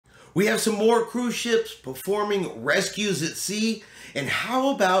We have some more cruise ships performing rescues at sea. And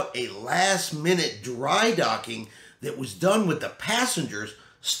how about a last-minute dry docking that was done with the passengers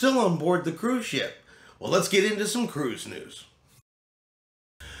still on board the cruise ship? Well, let's get into some cruise news.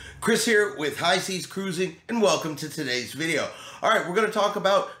 Chris here with High Seas Cruising, and welcome to today's video. All right, we're going to talk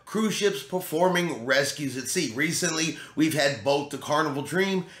about cruise ships performing rescues at sea. Recently, we've had both the Carnival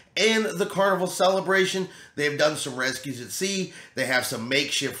Dream and the Carnival Celebration. They've done some rescues at sea. They have some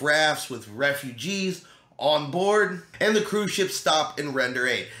makeshift rafts with refugees on board, and the cruise ships stop and render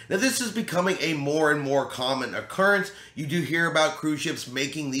aid. Now, this is becoming a more and more common occurrence. You do hear about cruise ships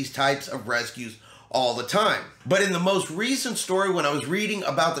making these types of rescues all the time. But in the most recent story, when I was reading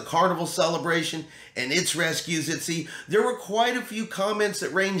about the Carnival Celebration and its rescues at sea, there were quite a few comments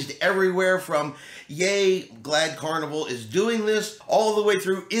that ranged everywhere from, yay, glad Carnival is doing this, all the way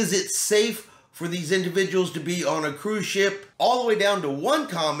through, is it safe for these individuals to be on a cruise ship, all the way down to one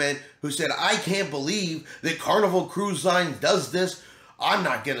comment who said, I can't believe that Carnival Cruise Line does this. I'm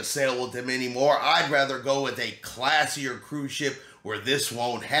not gonna sail with them anymore. I'd rather go with a classier cruise ship where this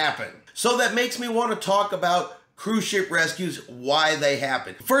won't happen. So that makes me want to talk about cruise ship rescues, why they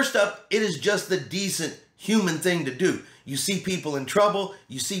happen. First up, it is just the decent human thing to do. You see people in trouble,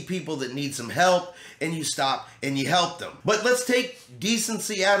 you see people that need some help, and you stop and you help them. But let's take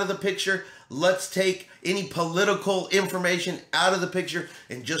decency out of the picture. Let's take any political information out of the picture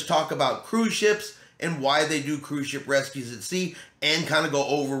and just talk about cruise ships and why they do cruise ship rescues at sea, and kind of go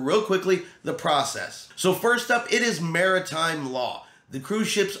over real quickly the process. So first up, it is maritime law. The cruise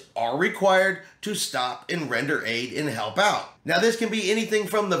ships are required to stop and render aid and help out. Now, this can be anything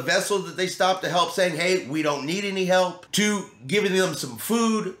from the vessel that they stop to help saying, hey, we don't need any help, to giving them some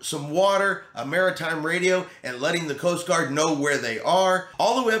food, some water, a maritime radio, and letting the Coast Guard know where they are,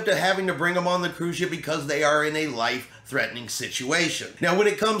 all the way up to having to bring them on the cruise ship because they are in a life-threatening situation. Now, when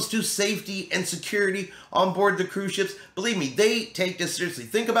it comes to safety and security on board the cruise ships, believe me, they take this seriously.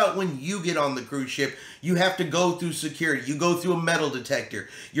 Think about when you get on the cruise ship, you have to go through security. You go through a metal detector.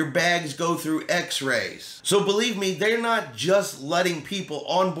 Your bags go through x-rays. So believe me, they're not just letting people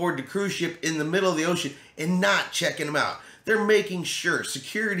on board the cruise ship in the middle of the ocean and not checking them out. They're making sure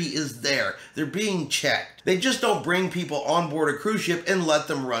security is there. They're being checked. They just don't bring people on board a cruise ship and let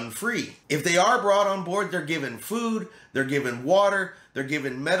them run free. If they are brought on board, they're given food, they're given water, they're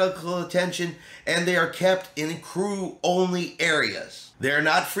given medical attention, and they are kept in crew-only areas. They're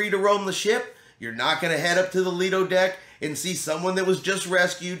not free to roam the ship. You're not going to head up to the Lido deck and see someone that was just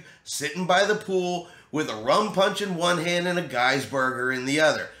rescued sitting by the pool with a rum punch in one hand and a guy's burger in the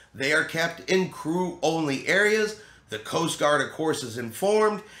other. They are kept in crew-only areas. The Coast Guard, of course, is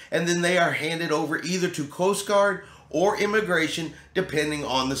informed, and then they are handed over either to Coast Guard or immigration, depending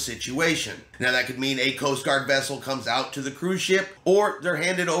on the situation. Now, that could mean a Coast Guard vessel comes out to the cruise ship, or they're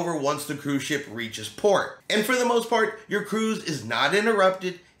handed over once the cruise ship reaches port. And for the most part, your cruise is not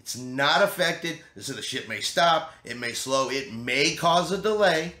interrupted. It's not affected, so the ship may stop, it may slow, it may cause a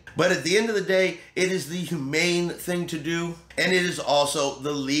delay, but at the end of the day, it is the humane thing to do, and it is also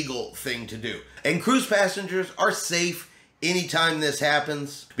the legal thing to do. And cruise passengers are safe anytime this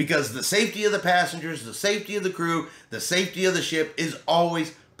happens, because the safety of the passengers, the safety of the crew, the safety of the ship is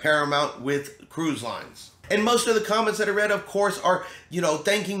always paramount with cruise lines. And most of the comments that I read, of course, are,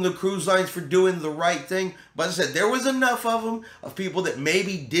 thanking the cruise lines for doing the right thing. But as I said, there was enough of them, of people that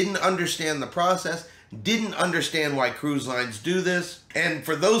maybe didn't understand the process, didn't understand why cruise lines do this. And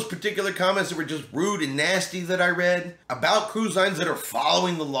for those particular comments that were just rude and nasty that I read about cruise lines that are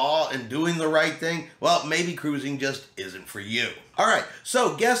following the law and doing the right thing, well, maybe cruising just isn't for you. All right,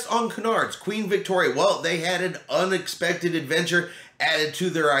 so guests on Cunard's Queen Victoria, well, they had an unexpected adventure added to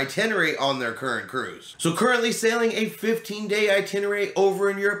their itinerary on their current cruise. So currently sailing a 15-day itinerary over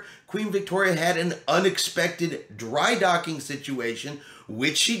in Europe, Queen Victoria had an unexpected dry docking situation,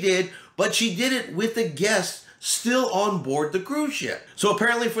 which she did, but she did it with the guests still on board the cruise ship. So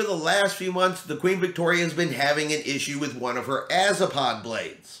apparently for the last few months, the Queen Victoria has been having an issue with one of her azopod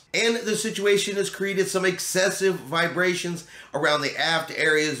blades. And the situation has created some excessive vibrations around the aft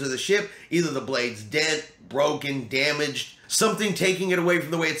areas of the ship, either the blade's dent, broken, damaged, something taking it away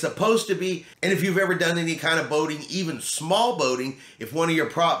from the way it's supposed to be. And if you've ever done any kind of boating, even small boating, if one of your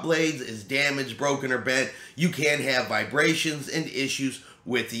prop blades is damaged, broken, or bent, you can have vibrations and issues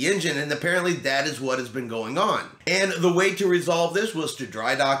with the engine, and apparently that is what has been going on. And the way to resolve this was to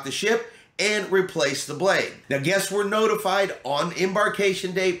dry dock the ship and replace the blade. Now, guests were notified on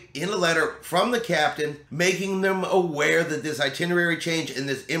embarkation date in a letter from the captain, making them aware that this itinerary change and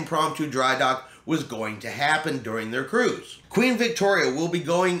this impromptu dry dock was going to happen during their cruise. Queen Victoria will be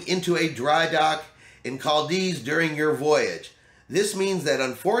going into a dry dock in Cadiz during your voyage. This means that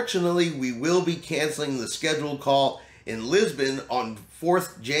unfortunately we will be canceling the scheduled call in Lisbon on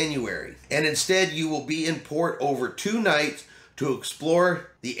 4th January. And instead you will be in port over 2 nights to explore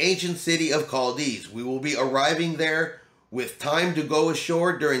the ancient city of Cadiz. We will be arriving there with time to go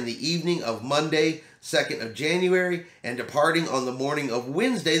ashore during the evening of Monday, 2nd of January, and departing on the morning of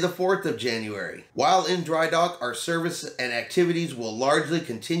Wednesday, the 4th of January. While in dry dock, our service and activities will largely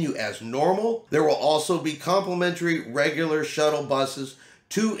continue as normal. There will also be complimentary regular shuttle buses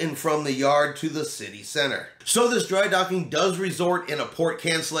to and from the yard to the city center. So this dry docking does result in a port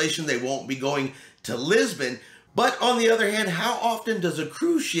cancellation. They won't be going to Lisbon. But on the other hand, how often does a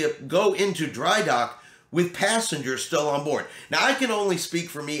cruise ship go into dry dock with passengers still on board? Now, I can only speak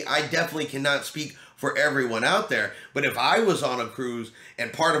for me. I definitely cannot speak for everyone out there. But if I was on a cruise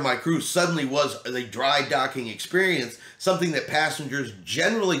and part of my cruise suddenly was a dry docking experience, something that passengers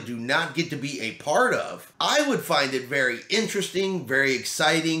generally do not get to be a part of, I would find it very interesting, very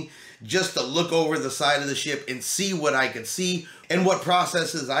exciting, just to look over the side of the ship and see what I could see and what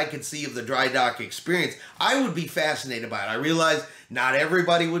processes I could see of the dry dock experience. I would be fascinated by it. I realize not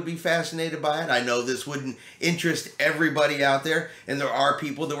everybody would be fascinated by it. I know this wouldn't interest everybody out there, and there are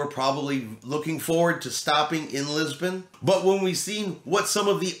people that were probably looking forward to stopping in Lisbon. But when we've seen what some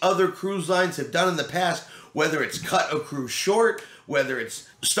of the other cruise lines have done in the past, whether it's cut a cruise short, whether it's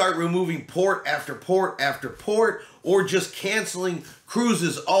start removing port after port after port, or just canceling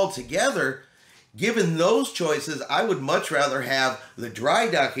cruises altogether, given those choices, I would much rather have the dry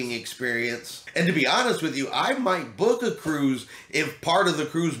docking experience. And to be honest with you, I might book a cruise if part of the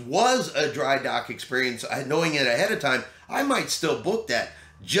cruise was a dry dock experience. Knowing it ahead of time, I might still book that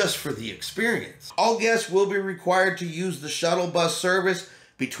just for the experience. All guests will be required to use the shuttle bus service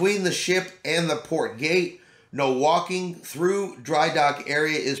between the ship and the port gate. No walking through dry dock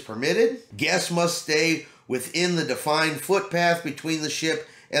area is permitted. Guests must stay within the defined footpath between the ship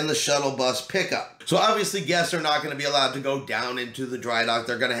and the shuttle bus pickup. So obviously guests are not going to be allowed to go down into the dry dock.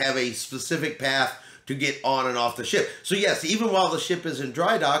 They're going to have a specific path to get on and off the ship. So yes, even while the ship is in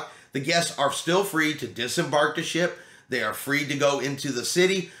dry dock, the guests are still free to disembark the ship. They are free to go into the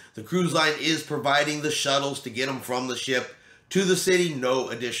city. The cruise line is providing the shuttles to get them from the ship to the city, no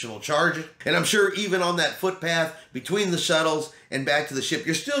additional charge. And I'm sure even on that footpath between the shuttles and back to the ship,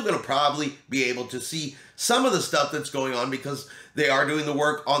 you're still going to probably be able to see some of the stuff that's going on because they are doing the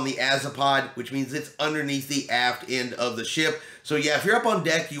work on the azipod, which means it's underneath the aft end of the ship. So yeah, if you're up on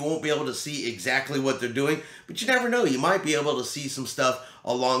deck, you won't be able to see exactly what they're doing, but you never know. You might be able to see some stuff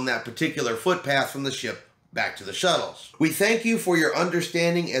along that particular footpath from the ship back to the shuttles. We thank you for your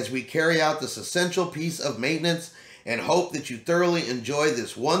understanding as we carry out this essential piece of maintenance and hope that you thoroughly enjoy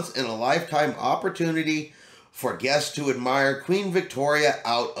this once-in-a-lifetime opportunity for guests to admire Queen Victoria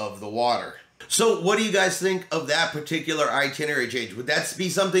out of the water. So what do you guys think of that particular itinerary change? Would that be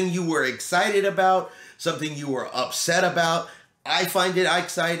something you were excited about? Something you were upset about? I find it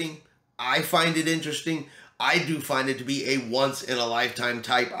exciting. I find it interesting. I do find it to be a once-in-a-lifetime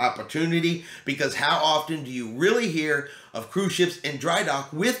type opportunity because how often do you really hear of cruise ships in dry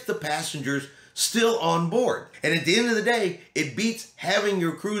dock with the passengers still on board? And at the end of the day, it beats having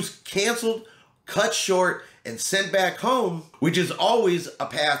your cruise canceled, cut short, and sent back home, which is always a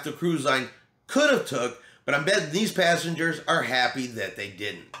path the cruise line could have took, but I'm betting these passengers are happy that they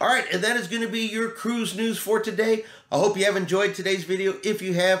didn't. All right, and that is going to be your cruise news for today. I hope you have enjoyed today's video. If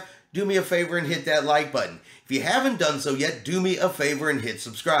you have, do me a favor and hit that like button. If you haven't done so yet, do me a favor and hit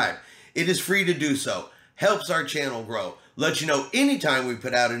subscribe. It is free to do so. Helps our channel grow. Let you know anytime we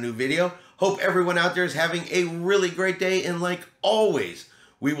put out a new video. Hope everyone out there is having a really great day, and like always,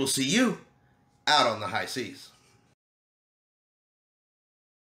 we will see you out on the high seas.